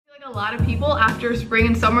A lot of people after spring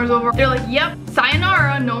and summer's over, they're like, yep,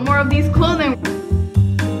 sayonara, no more of these clothing.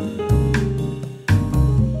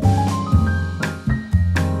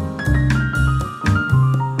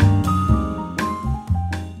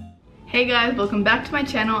 Hey guys, welcome back to my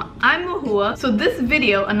channel. I'm Mahua. So this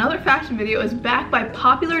video, another fashion video, is back by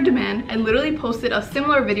popular demand. I literally posted a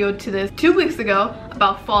similar video to this 2 weeks ago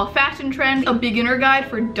about fall fashion trends, a beginner guide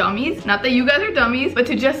for dummies. Not that you guys are dummies, but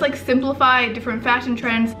to just like simplify different fashion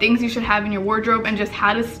trends, things you should have in your wardrobe, and just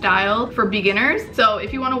how to style for beginners. So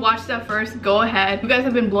if you want to watch that first, go ahead. You guys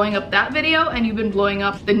have been blowing up that video, and you've been blowing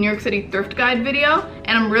up the New York City thrift guide video,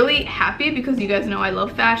 and I'm really happy because you guys know I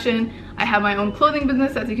love fashion. I have my own clothing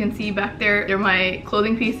business, as you can see back there. They're my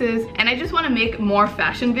clothing pieces, and I just want to make more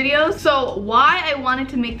fashion videos. So why I wanted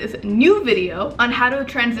to make this new video on how to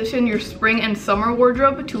transition your spring and summer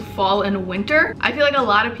wardrobe to fall and winter. I feel like a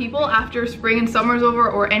lot of people after spring and summer's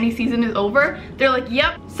over, or any season is over, they're like,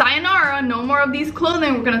 yep, sayonara, no more of these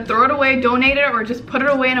clothing. We're gonna throw it away, donate it, or just put it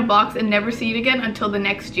away in a box and never see it again until the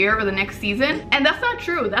next year or the next season. And that's not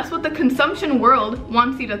true. That's what the consumption world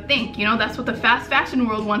wants you to think. You know, that's what the fast fashion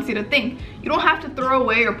world wants you to think. You don't have to throw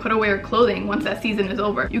away or put away your clothing once that season is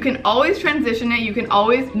over. You can always transition it. You can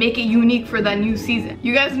always make it unique for that new season.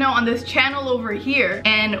 You guys know on this channel over here,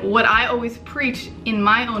 and what I always preach in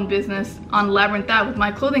my own business on Labyrinth Ave with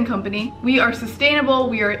my clothing company, we are sustainable,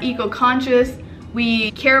 we are eco-conscious,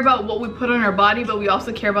 we care about what we put on our body, but we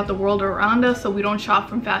also care about the world around us, so we don't shop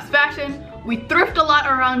from fast fashion. We thrift a lot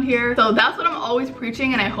around here. So that's what I'm always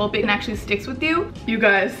preaching, and I hope it actually sticks with you. You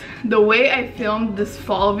guys, the way I filmed this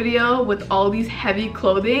fall video with all these heavy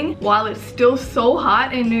clothing while it's still so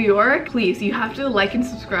hot in New York, please, you have to like and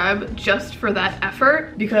subscribe just for that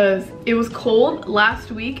effort, because it was cold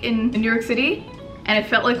last week in New York City, and it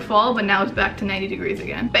felt like fall, but now it's back to 90 degrees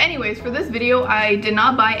again. But anyways, for this video, I did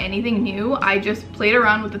not buy anything new. I just played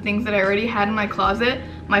around with the things that I already had in my closet.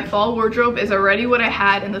 My fall wardrobe is already what I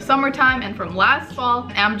had in the summertime and from last fall.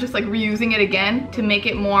 And I'm just like reusing it again to make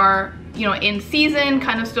it more, you know, in season,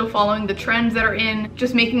 kind of still following the trends that are in,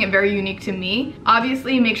 just making it very unique to me.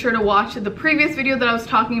 Obviously, make sure to watch the previous video that I was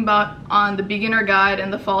talking about on the beginner guide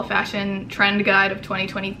and the fall fashion trend guide of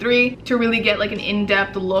 2023 to really get like an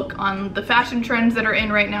in-depth look on the fashion trends that are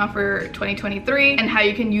in right now for 2023 and how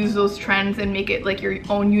you can use those trends and make it like your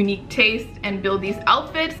own unique taste and build these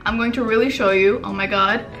outfits. I'm going to really show you, oh my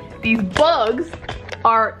god, these bugs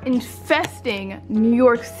are infesting New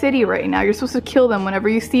York City right now. You're supposed to kill them whenever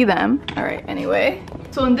you see them. All right, anyway.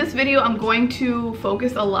 So in this video, I'm going to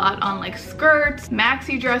focus a lot on like skirts,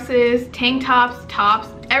 maxi dresses, tank tops, tops,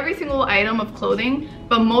 every single item of clothing,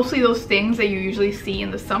 but mostly those things that you usually see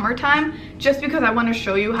in the summertime, just because I want to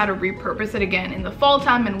show you how to repurpose it again in the fall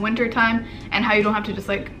time and winter time, and how you don't have to just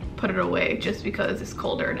like put it away just because it's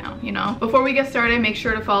colder now, you know? Before we get started, make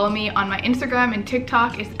sure to follow me on my Instagram and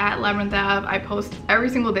TikTok. It's at Labyrinth Ave. I post every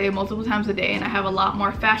single day, multiple times a day, and I have a lot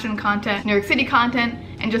more fashion content, New York City content,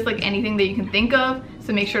 and just like anything that you can think of.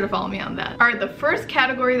 So make sure to follow me on that. All right, the first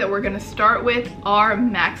category that we're gonna start with are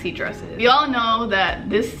maxi dresses. We all know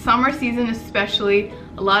that this summer season especially,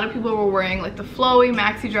 a lot of people were wearing like the flowy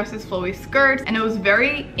maxi dresses, flowy skirts, and it was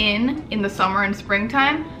very in the summer and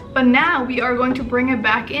springtime. But now we are going to bring it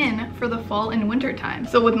back in for the fall and winter time.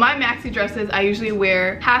 So with my maxi dresses, I usually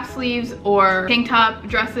wear half sleeves or tank top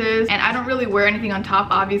dresses, and I don't really wear anything on top,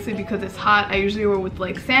 obviously, because it's hot. I usually wear with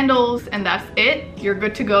like sandals, and that's it. You're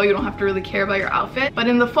good to go. You don't have to really care about your outfit. But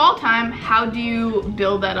in the fall time, how do you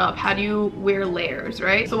build that up? How do you wear layers,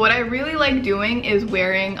 right? So what I really like doing is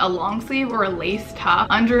wearing a long sleeve or a lace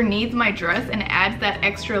top underneath my dress, and it adds that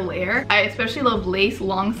extra layer. I especially love lace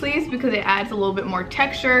long sleeves because it adds a little bit more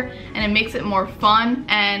texture, and it makes it more fun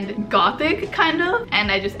and gothic kind of.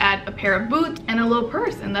 And I just add a pair of boots and a little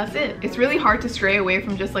purse, and that's it. It's really hard to stray away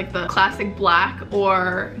from just like the classic black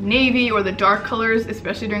or navy or the dark colors,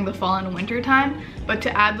 especially during the fall and winter time. But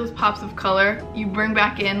to add those pops of color, you bring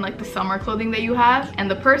back in like the summer clothing that you have and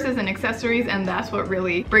the purses and accessories, and that's what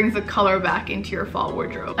really brings the color back into your fall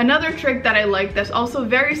wardrobe. Another trick that I like that's also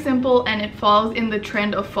very simple, and it falls in the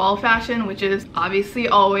trend of fall fashion, which is obviously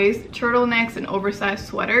always turtlenecks and oversized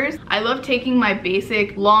sweaters. I love taking my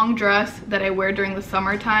basic long dress that I wear during the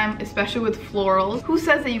summertime, especially with florals. Who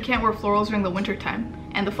says that you can't wear florals during the winter time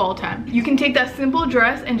and the fall time? You can take that simple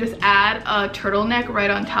dress and just add a turtleneck right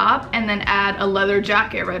on top, and then add a leather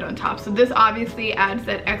jacket right on top. So this obviously adds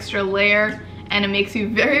that extra layer, and it makes you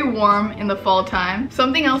very warm in the fall time.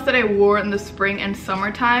 Something else that I wore in the spring and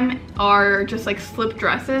summertime are just like slip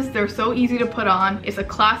dresses. They're so easy to put on. It's a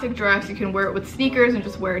classic dress. You can wear it with sneakers and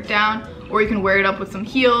just wear it down, or you can wear it up with some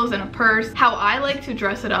heels and a purse. How I like to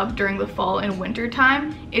dress it up during the fall and winter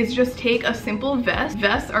time is just take a simple vest.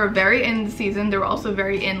 Vests are very in the season. They were also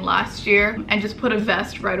very in last year, and just put a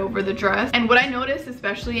vest right over the dress. And what I noticed,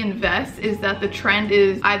 especially in vests, is that the trend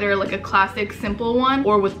is either like a classic simple one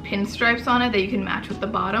or with pinstripes on it that you can match with the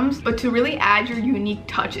bottoms. But to really add your unique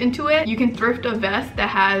touch into it, you can thrift a vest that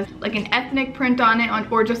has like an ethnic print on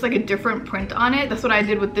it, or just like a different print on it. That's what I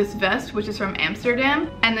did with this vest, which is from Amsterdam.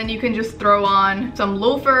 And then you can just throw on some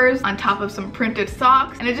loafers on top of some printed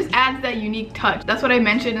socks, and it just adds that unique touch. That's what I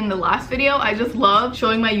mentioned in the last video. I just love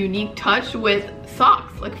showing my unique touch with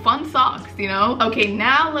socks, like fun socks, you know? Okay,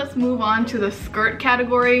 now let's move on to the skirt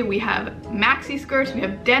category. We have maxi skirts, we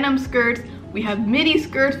have denim skirts, we have midi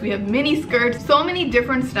skirts, we have mini skirts. So many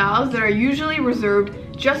different styles that are usually reserved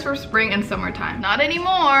just for spring and summertime. Not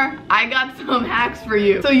anymore. I got some hacks for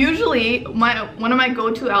you. So usually one of my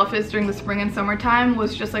go-to outfits during the spring and summertime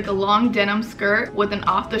was just like a long denim skirt with an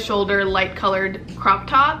off-the-shoulder light colored crop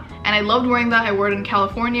top, and I loved wearing that. I wore it in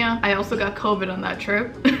California. I also got COVID on that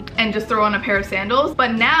trip. And just throw on a pair of sandals.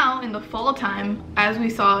 But now in the fall time, as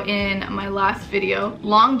we saw in my last video,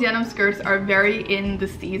 long denim skirts are very in the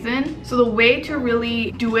season. So the way to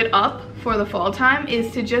really do it up for the fall time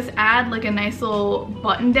is to just add like a nice little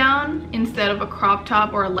button down instead of a crop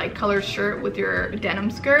top or a light colored shirt with your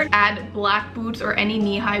denim skirt. Add black boots or any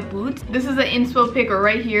knee-high boots. This is an inspo pic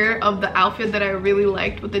right here of the outfit that I really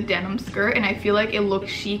liked with the denim skirt, and I feel like it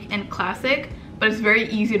looks chic and classic, but it's very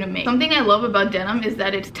easy to make. Something I love about denim is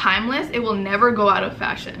that it's timeless. It will never go out of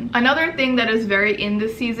fashion. Another thing that is very in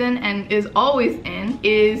this season and is always in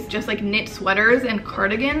is just like knit sweaters and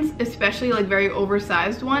cardigans, especially like very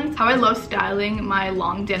oversized ones. How I love styling my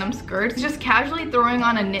long denim skirts, just casually throwing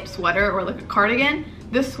on a knit sweater or like a cardigan.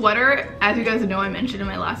 This sweater, as you guys know, I mentioned in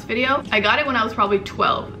my last video, I got it when I was probably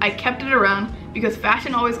 12. I kept it around because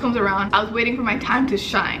fashion always comes around. I was waiting for my time to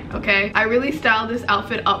shine, okay? I really styled this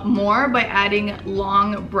outfit up more by adding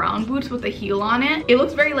long brown boots with a heel on it. It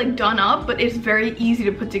looks very like done up, but it's very easy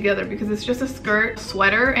to put together because it's just a skirt,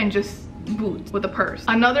 sweater, and just boots with a purse.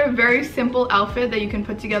 Another very simple outfit that you can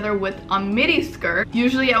put together with a midi skirt.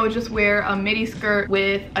 Usually I would just wear a midi skirt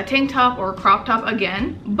with a tank top or a crop top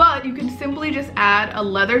again, but you can simply just add a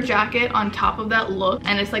leather jacket on top of that look,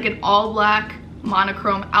 and it's like an all black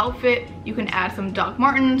monochrome outfit. You can add some Doc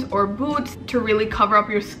Martens or boots to really cover up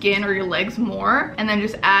your skin or your legs more, and then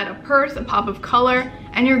just add a purse, a pop of color,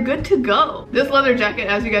 and you're good to go. This leather jacket,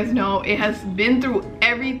 as you guys know, it has been through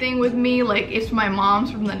everything with me. Like, it's my mom's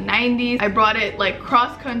from the 90s. I brought it like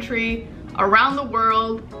cross country, around the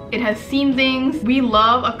world. It has seen things. We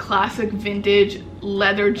love a classic vintage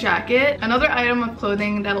leather jacket. Another item of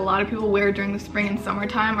clothing that a lot of people wear during the spring and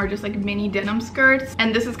summertime are just like mini denim skirts,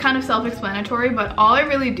 and this is kind of self-explanatory, but all I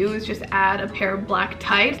really do is just add a pair of black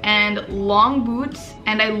tights and long boots,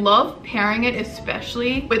 and I love pairing it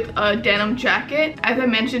especially with a denim jacket. As I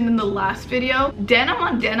mentioned in the last video, denim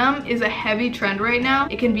on denim is a heavy trend right now.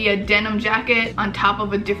 It can be a denim jacket on top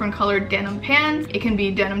of a different colored denim pants. It can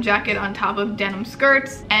be denim jacket on top of denim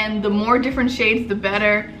skirts, and the more different shades the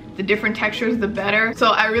better. The different textures, the better.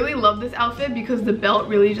 So I really love this outfit because the belt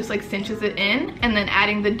really just like cinches it in, and then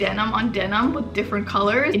adding the denim on denim with different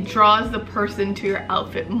colors, it draws the person to your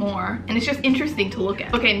outfit more, and it's just interesting to look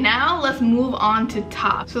at. Okay, now let's move on to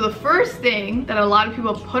tops. So the first thing that a lot of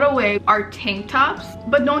people put away are tank tops,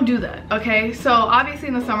 but don't do that, okay? So obviously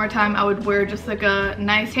in the summertime I would wear just like a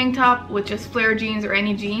nice tank top with just flare jeans or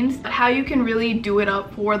any jeans. But how you can really do it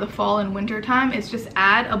up for the fall and winter time is just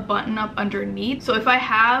add a button up underneath. So if I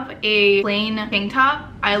have a plain tank top,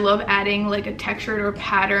 I love adding like a textured or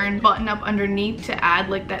pattern button up underneath to add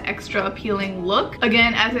like that extra appealing look.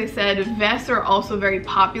 Again, as I said, vests are also very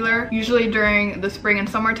popular. Usually during the spring and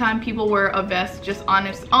summertime, people wear a vest just on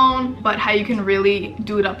its own, but how you can really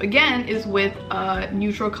do it up again is with a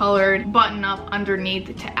neutral colored button up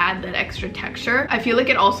underneath to add that extra texture. I feel like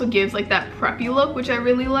it also gives like that preppy look, which I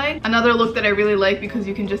really like. Another look that I really like, because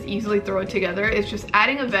you can just easily throw it together, is just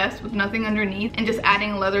adding a vest with nothing underneath and just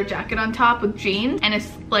adding a leather jacket on top with jeans, and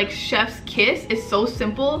it's like chef's kiss. It's so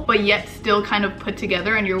simple but yet still kind of put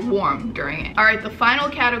together, and you're warm during it. All right, the final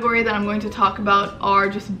category that I'm going to talk about are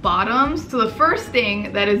just bottoms. So the first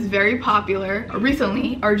thing that is very popular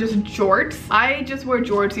recently are just jorts. I just wear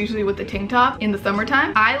jorts usually with the tank top in the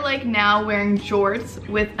summertime. I like now wearing jorts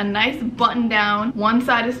with a nice button down. One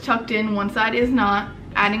side is tucked in, one side is not.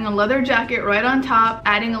 adding a leather jacket right on top,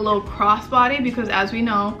 adding a little crossbody, because as we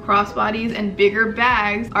know, crossbodies and bigger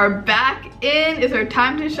bags are back in. It's our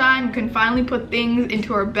time to shine. We can finally put things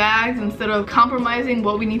into our bags instead of compromising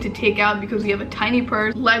what we need to take out because we have a tiny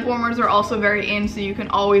purse. Leg warmers are also very in, so you can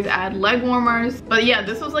always add leg warmers. But yeah,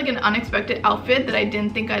 this was like an unexpected outfit that I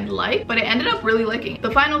didn't think I'd like, but I ended up really liking.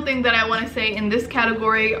 The final thing that I want to say in this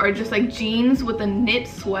category are just like jeans with a knit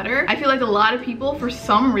sweater. I feel like a lot of people, for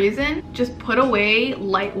some reason, just put away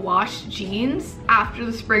light wash jeans after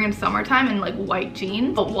the spring and summertime and like white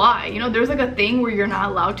jeans. But why? You know, there's like a thing where you're not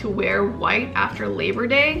allowed to wear white after Labor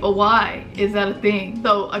Day, but why is that a thing?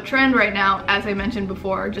 So a trend right now, as I mentioned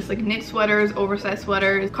before, just like knit sweaters, oversized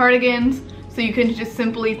sweaters, cardigans. So you can just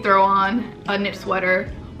simply throw on a knit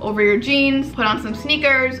sweater over your jeans, put on some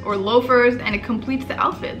sneakers or loafers, and it completes the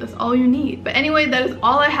outfit. That's all you need. But anyway, that is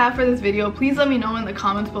all I have for this video. Please let me know in the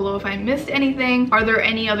comments below if I missed anything. Are there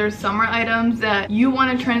any other summer items that you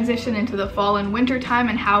want to transition into the fall and winter time,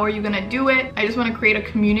 and how are you gonna do it? I just want to create a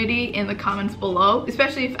community in the comments below,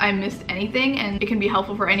 especially if I missed anything and it can be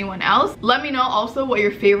helpful for anyone else. Let me know also what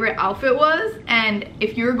your favorite outfit was, and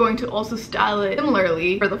if you're going to also style it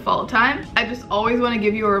similarly for the fall time. I just always want to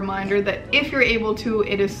give you a reminder that if you're able to,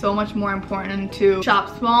 it is so much more important to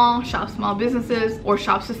shop small businesses, or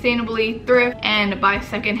shop sustainably, thrift, and buy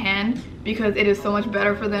secondhand, because it is so much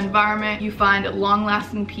better for the environment. You find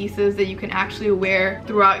long-lasting pieces that you can actually wear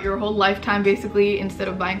throughout your whole lifetime basically, instead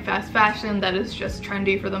of buying fast fashion that is just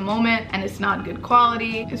trendy for the moment and it's not good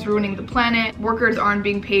quality, it's ruining the planet, workers aren't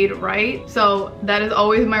being paid right. So that is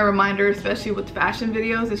always my reminder, especially with fashion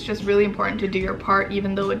videos. It's just really important to do your part,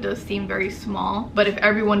 even though it does seem very small, but if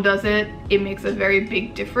everyone does it, it makes a very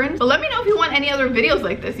big difference. But let me know if you want any other videos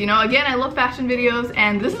like this. You know, again, I love fashion videos,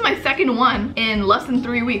 and this is my second one in less than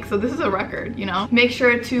 3 weeks, so this is a record, you know. Make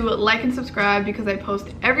sure to like and subscribe because I post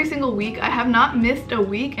every single week. I have not missed a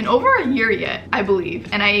week in over a year yet, I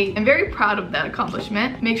believe, and I am very proud of that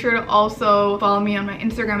accomplishment. Make sure to also follow me on my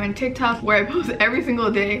Instagram and TikTok, where I post every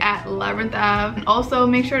single day at Labyrinth Ave. And also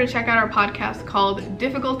make sure to check out our podcast called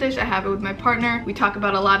Difficultish. I have it with my partner. We talk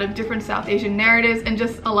about a lot of different South Asian narratives and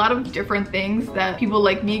just a lot of different things that people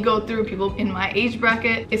like me go through, people in my age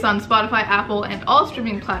bracket. It's on Spotify, Apple, and all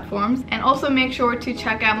streaming platforms. And also make sure to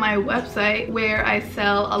check out my website, where I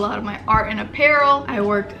sell a lot of my art and apparel. I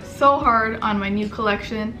worked so hard on my new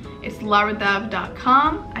collection. It's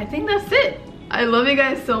labyrinthave.com. I think that's it. I love you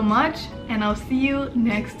guys so much, and I'll see you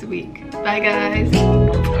next week. Bye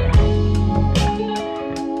guys.